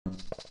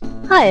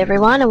Hi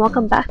everyone, and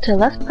welcome back to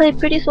Let's Play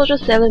Pretty Soldier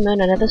Sailor Moon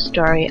Another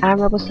Story. I'm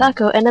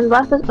Robosako, and in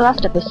the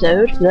last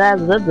episode,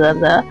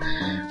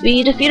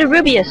 we defeated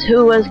Rubius,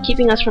 who was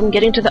keeping us from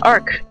getting to the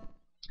Ark.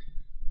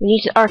 We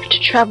need the Ark to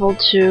travel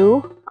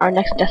to our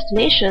next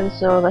destination,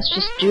 so let's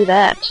just do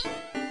that.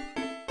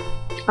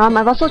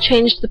 I've also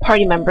changed the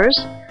party members.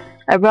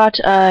 I brought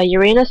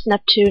Uranus,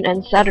 Neptune,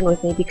 and Saturn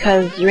with me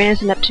because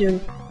Uranus and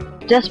Neptune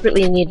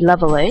desperately need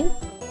leveling.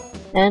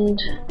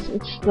 And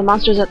since the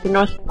monsters at the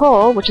North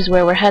Pole, which is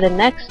where we're headed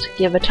next,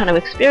 give a ton of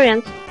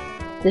experience,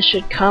 this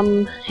should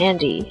come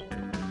handy.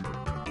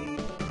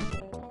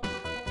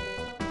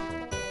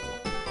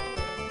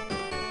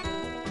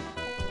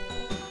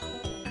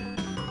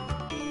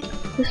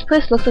 This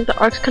place looks like the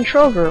Ark's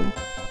control room,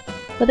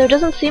 but there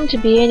doesn't seem to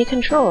be any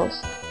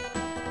controls.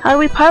 How do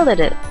we pilot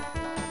it?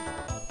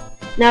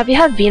 Now, if you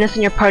have Venus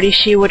in your party,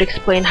 she would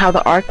explain how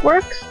the Ark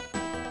works.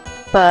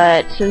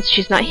 But since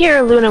she's not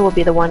here, Luna will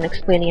be the one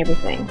explaining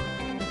everything.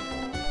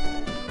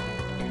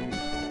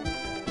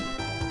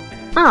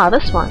 Ah,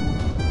 this one.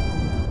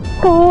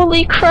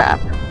 Holy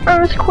crap!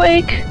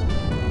 Earthquake!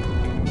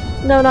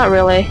 No, not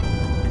really.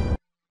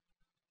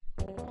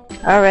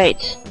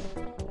 Alright.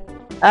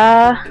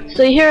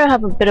 So here I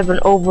have a bit of an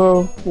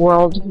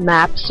overworld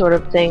map sort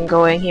of thing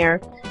going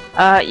here.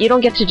 You don't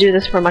get to do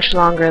this for much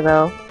longer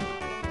though.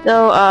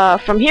 Though,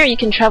 from here you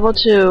can travel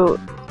to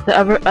the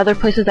other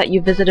places that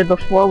you visited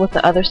before with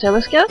the other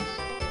Sailor Scouts,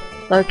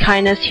 like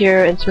Kindness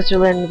here in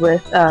Switzerland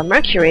with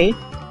Mercury,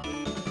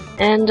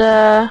 and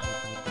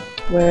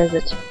where is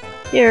it?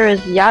 Here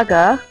is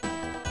Yaga,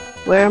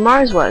 where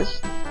Mars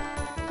was.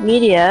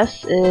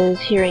 Medias is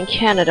here in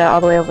Canada, all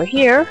the way over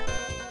here,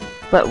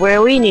 but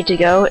where we need to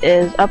go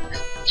is up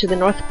to the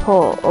North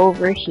Pole,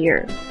 over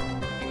here.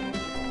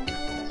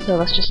 So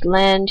let's just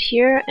land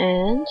here,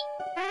 and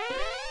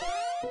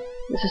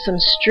this is some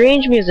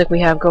strange music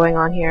we have going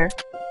on here.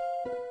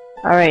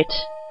 Alright,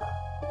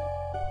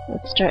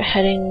 let's start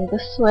heading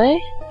this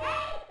way,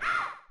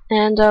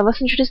 and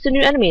let's introduce the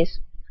new enemies.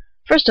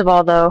 First of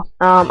all though,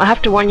 I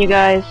have to warn you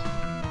guys,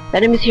 the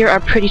enemies here are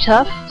pretty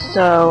tough,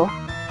 so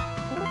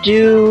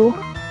do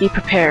be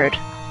prepared.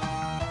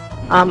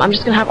 I'm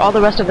just gonna have all the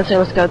rest of the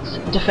Sailor Scouts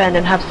defend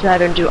and have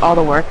Saturn do all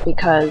the work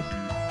because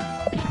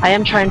I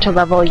am trying to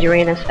level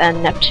Uranus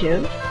and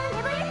Neptune.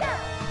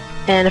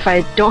 And if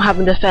I don't have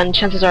them defend,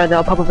 chances are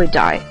they'll probably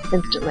die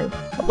instantly.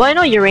 Well, I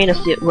know Uranus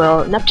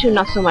will, Neptune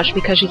not so much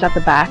because she's at the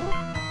back,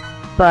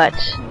 but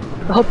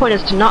the whole point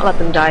is to not let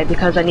them die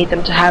because I need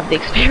them to have the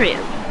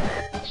experience.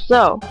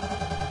 So,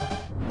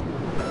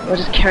 we'll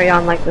just carry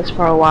on like this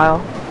for a while.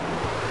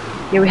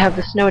 Here we have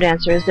the Snow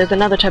Dancers. There's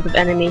another type of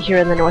enemy here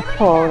in the North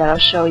Pole that I'll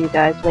show you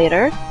guys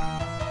later.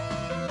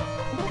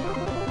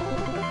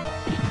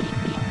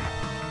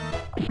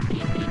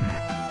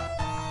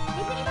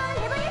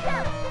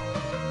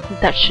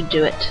 That should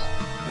do it.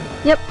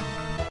 Yep.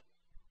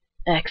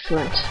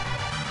 Excellent.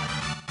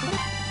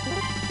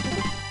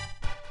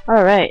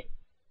 Alright.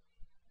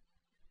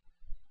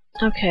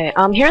 Okay,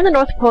 here in the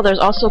North Pole there's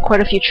also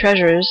quite a few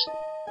treasures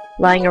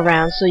lying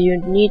around, so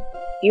you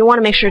want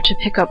to make sure to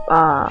pick up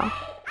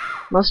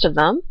most of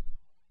them.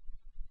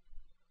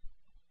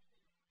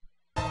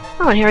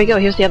 Oh, and here we go,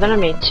 here's the other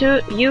enemy,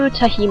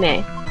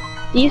 Tahime.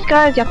 These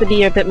guys you have to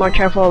be a bit more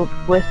careful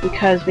with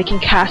because they can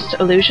cast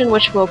illusion,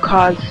 which will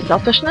cause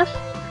selfishness.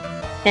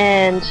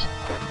 And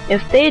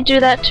if they do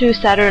that to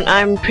Saturn,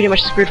 I'm pretty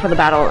much screwed for the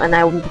battle, and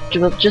I will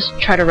just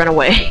try to run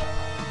away.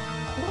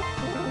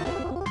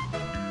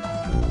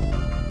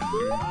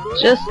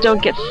 Just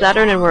don't get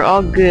Saturn and we're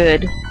all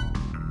good.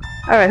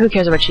 Alright, who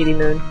cares about Chibi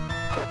Moon?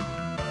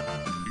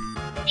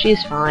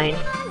 She's fine.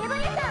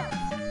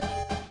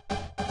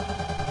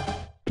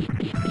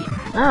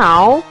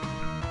 Ow!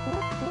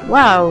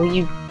 Wow,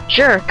 you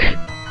jerk!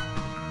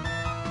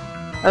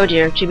 Oh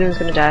dear, Chibi Moon's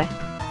gonna die.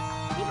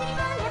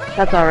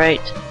 That's alright.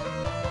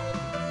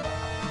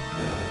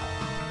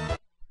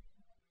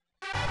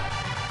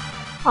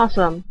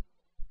 Awesome.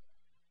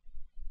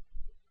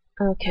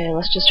 Okay,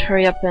 let's just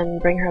hurry up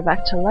and bring her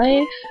back to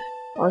life.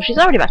 Oh, she's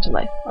already back to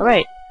life.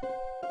 Alright.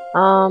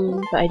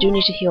 But I do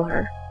need to heal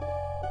her.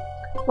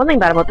 One thing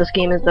bad about this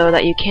game is though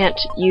that you can't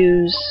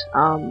use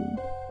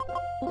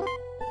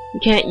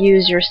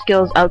your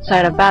skills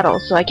outside of battle,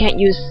 so I can't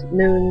use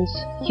Moon's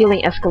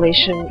healing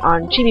escalation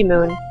on Chibi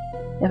Moon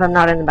if I'm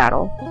not in the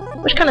battle.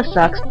 Which kinda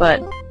sucks, but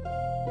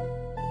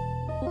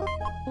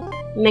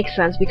it makes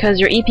sense because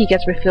your EP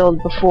gets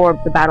refilled before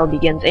the battle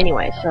begins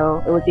anyway,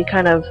 so it would be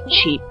kind of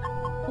cheap.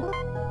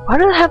 Why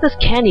do I have this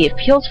candy? It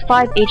heals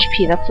 5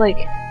 HP, that's like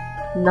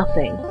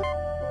nothing.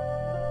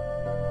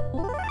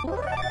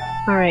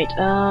 Alright,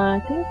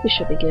 I think we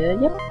should be good,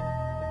 yep.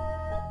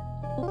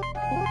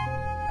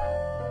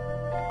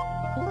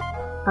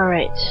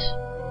 Alright,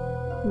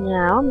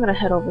 now I'm gonna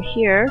head over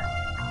here,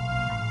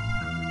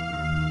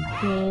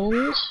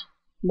 and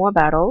more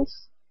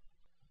battles.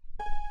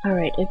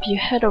 Alright, if you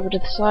head over to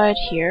the side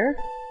here...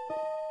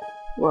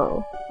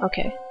 Whoa,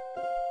 okay.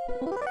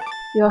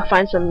 You'll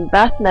find some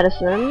bath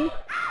medicine.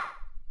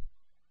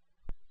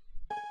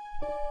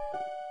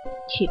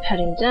 Keep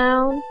heading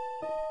down.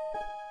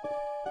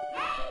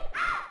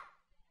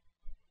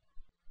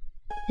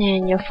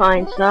 And you'll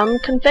find some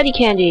confetti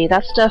candy.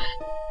 That stuff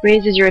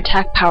raises your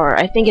attack power.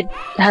 I think it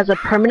has a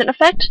permanent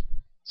effect,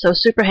 so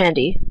super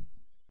handy.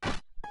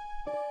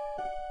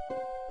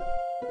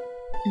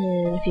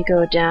 And if you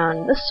go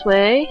down this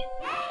way...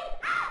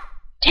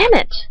 Damn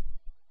it!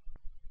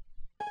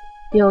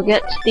 You'll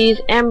get these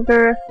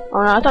amber...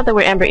 Oh no, I thought they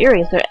were amber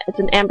earrings. It's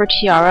an amber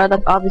tiara.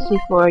 That's obviously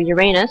for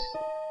Uranus.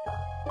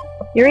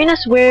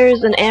 Uranus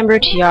wears an amber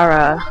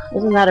tiara.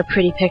 Isn't that a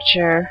pretty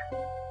picture?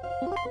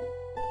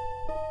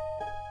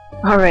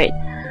 Alright.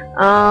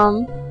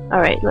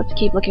 Alright, let's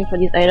keep looking for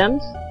these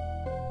items.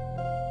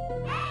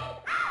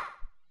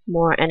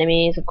 More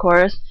enemies, of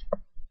course.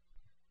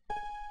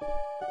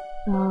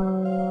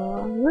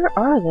 Where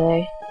are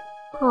they?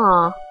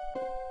 Huh.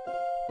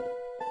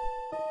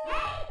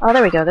 Oh,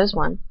 there we go, there's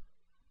one.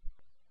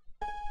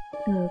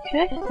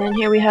 Okay, and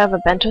here we have a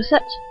bento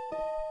set.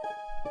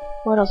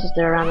 What else is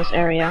there around this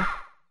area?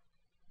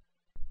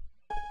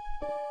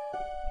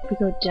 If we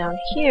go down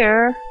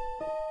here...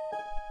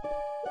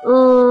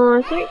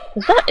 I think...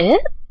 Is that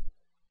it?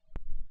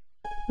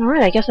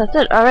 Alright, I guess that's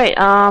it. Alright,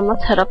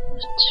 let's head up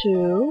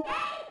to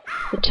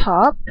the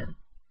top.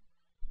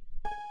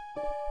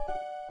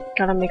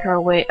 Gotta make our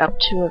way up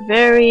to a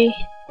very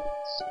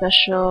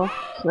special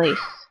place.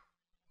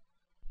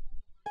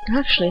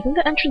 Actually, I think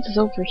the entrance is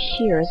over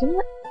here, isn't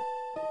it?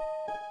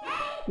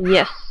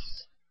 Yes.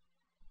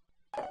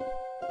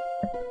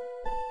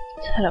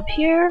 Let's head up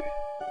here.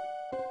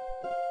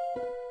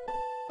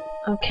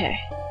 Okay.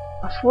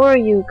 Before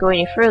you go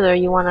any further,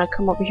 you want to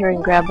come over here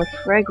and grab a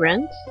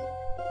fragrance.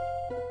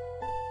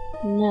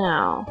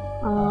 Now,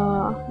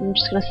 I'm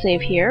just gonna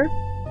save here.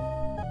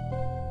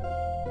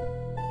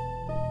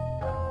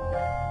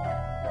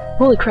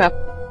 Holy crap,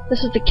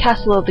 this is the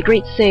castle of the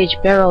great sage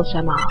Beryl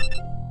sama.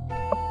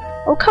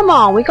 Oh come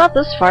on, we got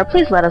this far,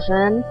 please let us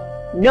in.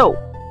 No!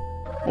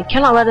 I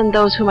cannot let in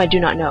those whom I do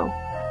not know.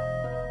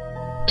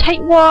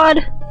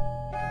 Tightwad!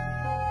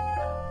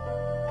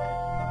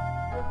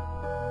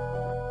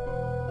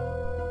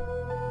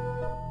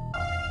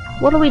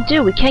 What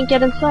do? We can't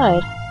get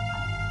inside.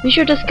 Use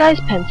your disguise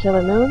pen,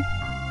 Sailor Moon.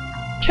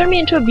 Turn me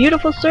into a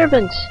beautiful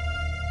servant.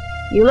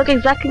 You look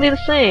exactly the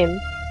same.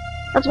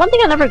 That's one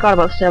thing I never got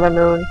about Sailor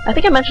Moon. I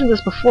think I mentioned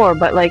this before,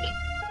 but like,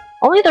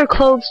 only their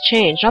clothes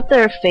change, not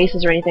their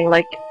faces or anything.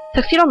 Like,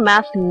 Tuxedo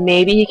Mask,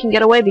 maybe he can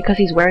get away because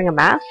he's wearing a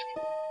mask.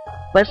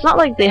 But it's not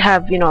like they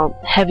have, you know,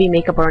 heavy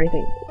makeup or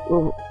anything.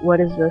 Ooh, what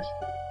is this?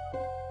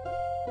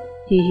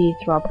 Hee hee,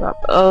 throb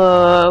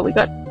throb. We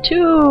got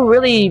two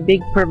really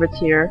big perverts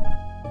here.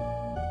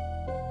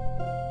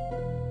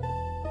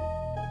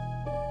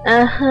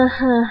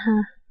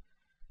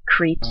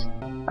 Creeps.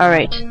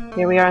 Alright,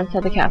 here we are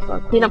inside the castle.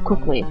 Clean up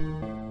quickly.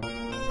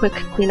 Quick,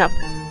 clean up.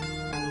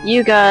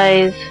 You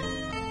guys...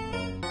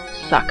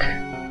 suck.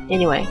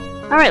 Anyway.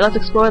 Alright, let's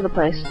explore the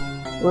place.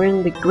 We're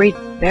in the Great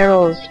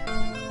Beryl's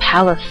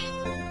palace.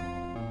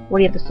 What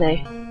do you have to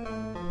say?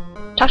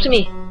 Talk to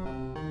me!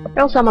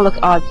 Beryl-sama looks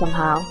odd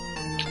somehow.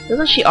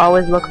 Doesn't she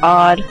always look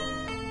odd?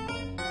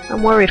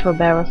 I'm worried for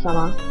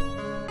Beryl-sama.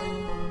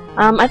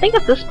 I think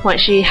at this point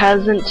she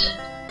hasn't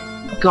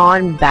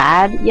gone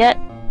bad yet.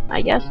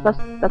 I guess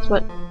that's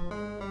what.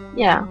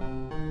 Yeah,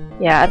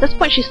 at this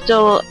point she's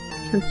still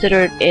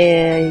considered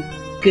a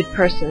good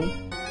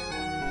person,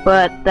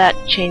 but that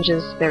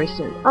changes very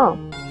soon. Oh,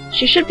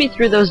 she should be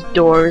through those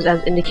doors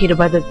as indicated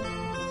by the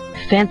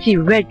fancy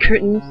red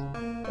curtains,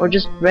 or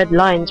just red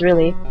lines,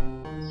 really.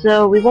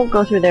 So we won't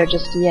go through there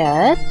just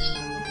yet.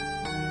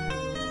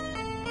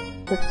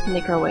 Let's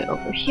make our way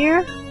over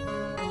here.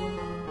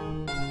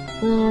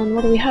 And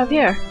what do we have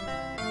here?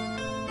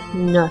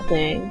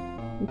 Nothing.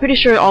 I'm pretty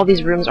sure all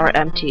these rooms are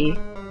empty,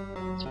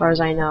 as far as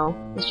I know.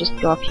 Let's just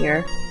go up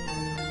here.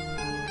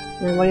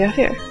 And what do you have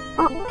here?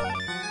 Oh!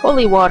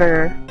 Holy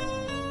water!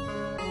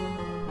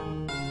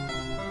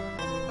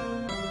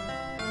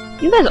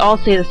 You guys all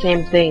say the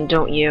same thing,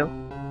 don't you?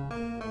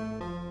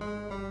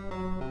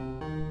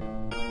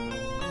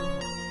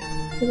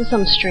 This is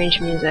some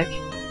strange music.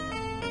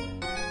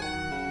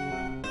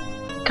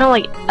 Kinda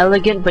like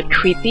elegant but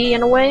creepy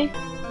in a way.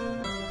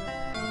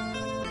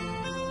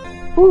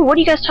 Ooh, what are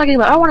you guys talking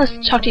about? I want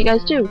to talk to you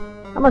guys too.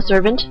 I'm a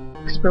servant.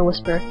 Whisper,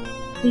 whisper.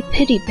 We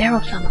pity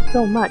Beryl-sama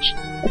so much.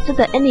 It said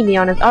that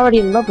Enimion is already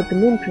in love with the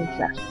Moon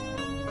Princess.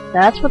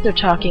 That's what they're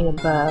talking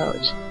about.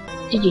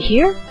 Did you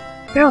hear?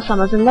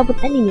 Beryl-sama's in love with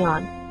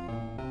Enimion.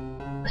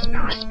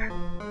 Whisper, whisper.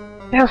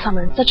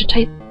 Beryl-sama is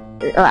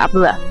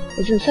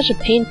is in such a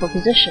painful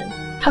position.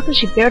 How can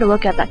she bear to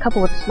look at that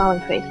couple with a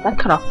smiling face? That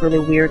cut off really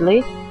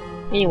weirdly.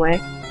 Anyway.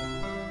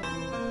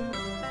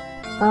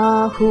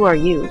 Who are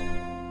you?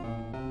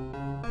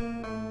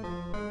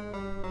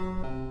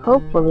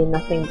 Hopefully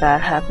nothing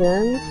bad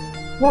happens.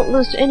 Won't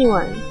lose to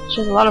anyone. She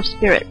has a lot of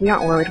spirit. We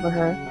aren't worried for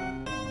her.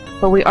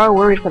 But we are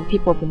worried for the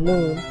people of the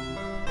moon.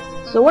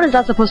 So what is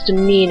that supposed to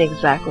mean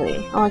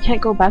exactly? Oh, I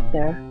can't go back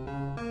there.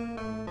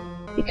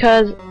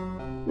 Because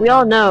we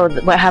all know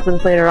what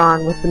happens later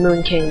on with the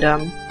Moon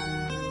Kingdom.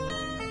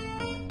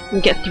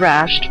 We get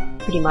thrashed,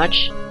 pretty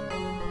much.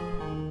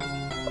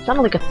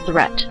 sounded like a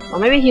threat. Or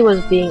maybe he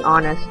was being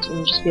honest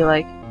and just be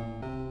like,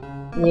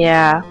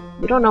 yeah,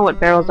 we don't know what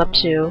Beryl's up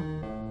to.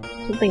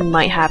 Something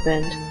might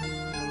happen.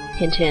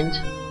 Hint hint.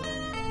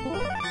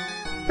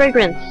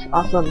 Fragrance!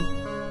 Awesome.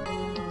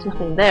 There's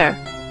nothing there.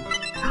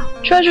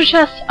 Treasure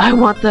chests! I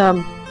want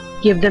them!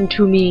 Give them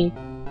to me!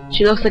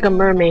 She looks like a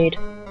mermaid.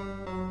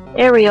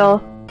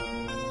 Ariel!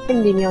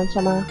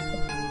 Indimion-sama.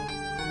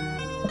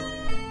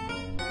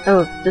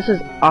 Oh, this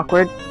is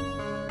awkward.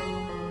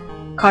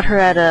 Caught her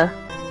at a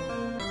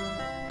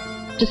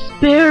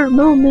despair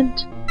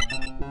moment.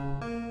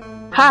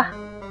 Ha!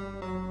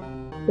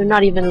 They're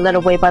not even led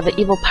away by the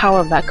evil power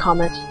of that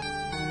comet.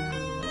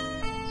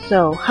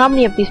 So, how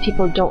many of these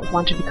people don't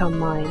want to become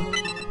mine?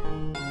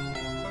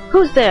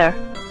 Who's there?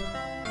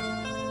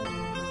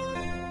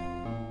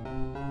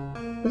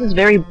 This is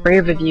very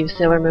brave of you,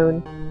 Sailor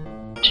Moon,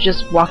 to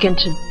just walk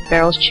into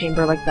Beryl's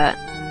chamber like that.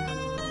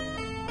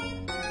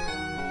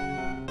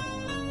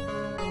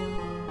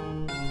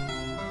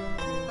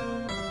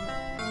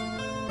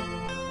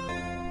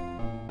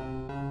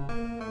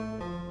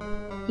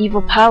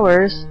 Evil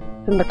powers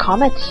from the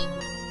comet?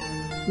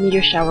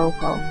 Meteor shower will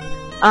fall.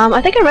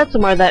 I think I read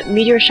somewhere that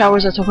meteor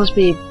showers are supposed to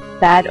be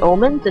bad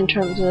omens in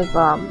terms of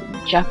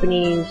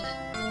Japanese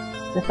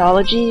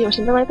mythology or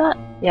something like that.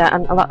 Yeah,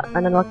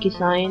 an unlucky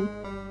sign.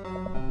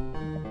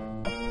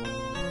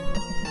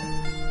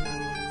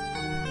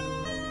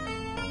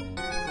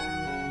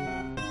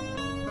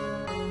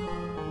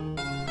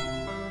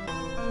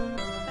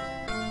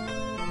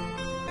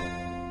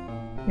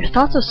 Your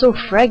thoughts are so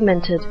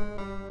fragmented.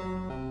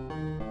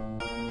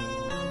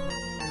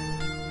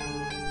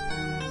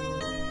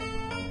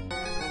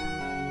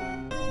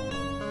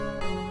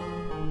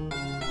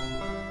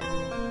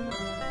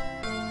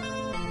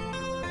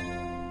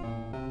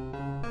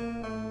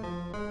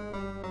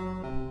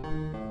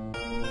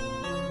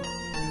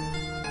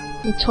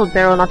 You told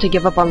Beryl not to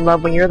give up on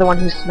love when you're the one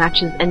who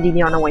snatches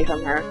Endymion away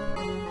from her.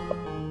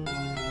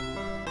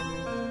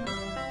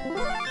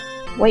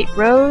 White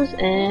rose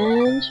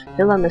and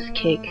Philomus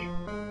cake.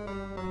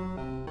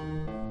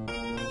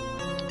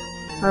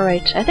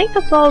 Alright, I think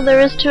that's all there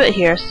is to it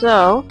here,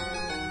 so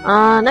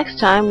next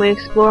time we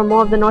explore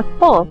more of the North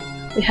Pole.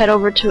 We head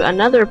over to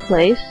another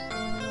place,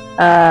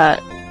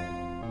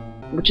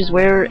 which is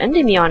where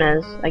Endymion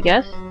is, I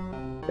guess.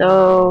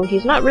 Though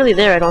he's not really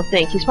there, I don't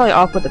think. He's probably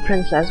off with the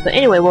princess. But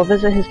anyway, we'll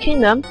visit his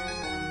kingdom.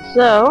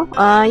 So,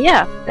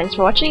 yeah, thanks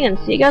for watching and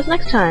see you guys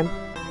next time.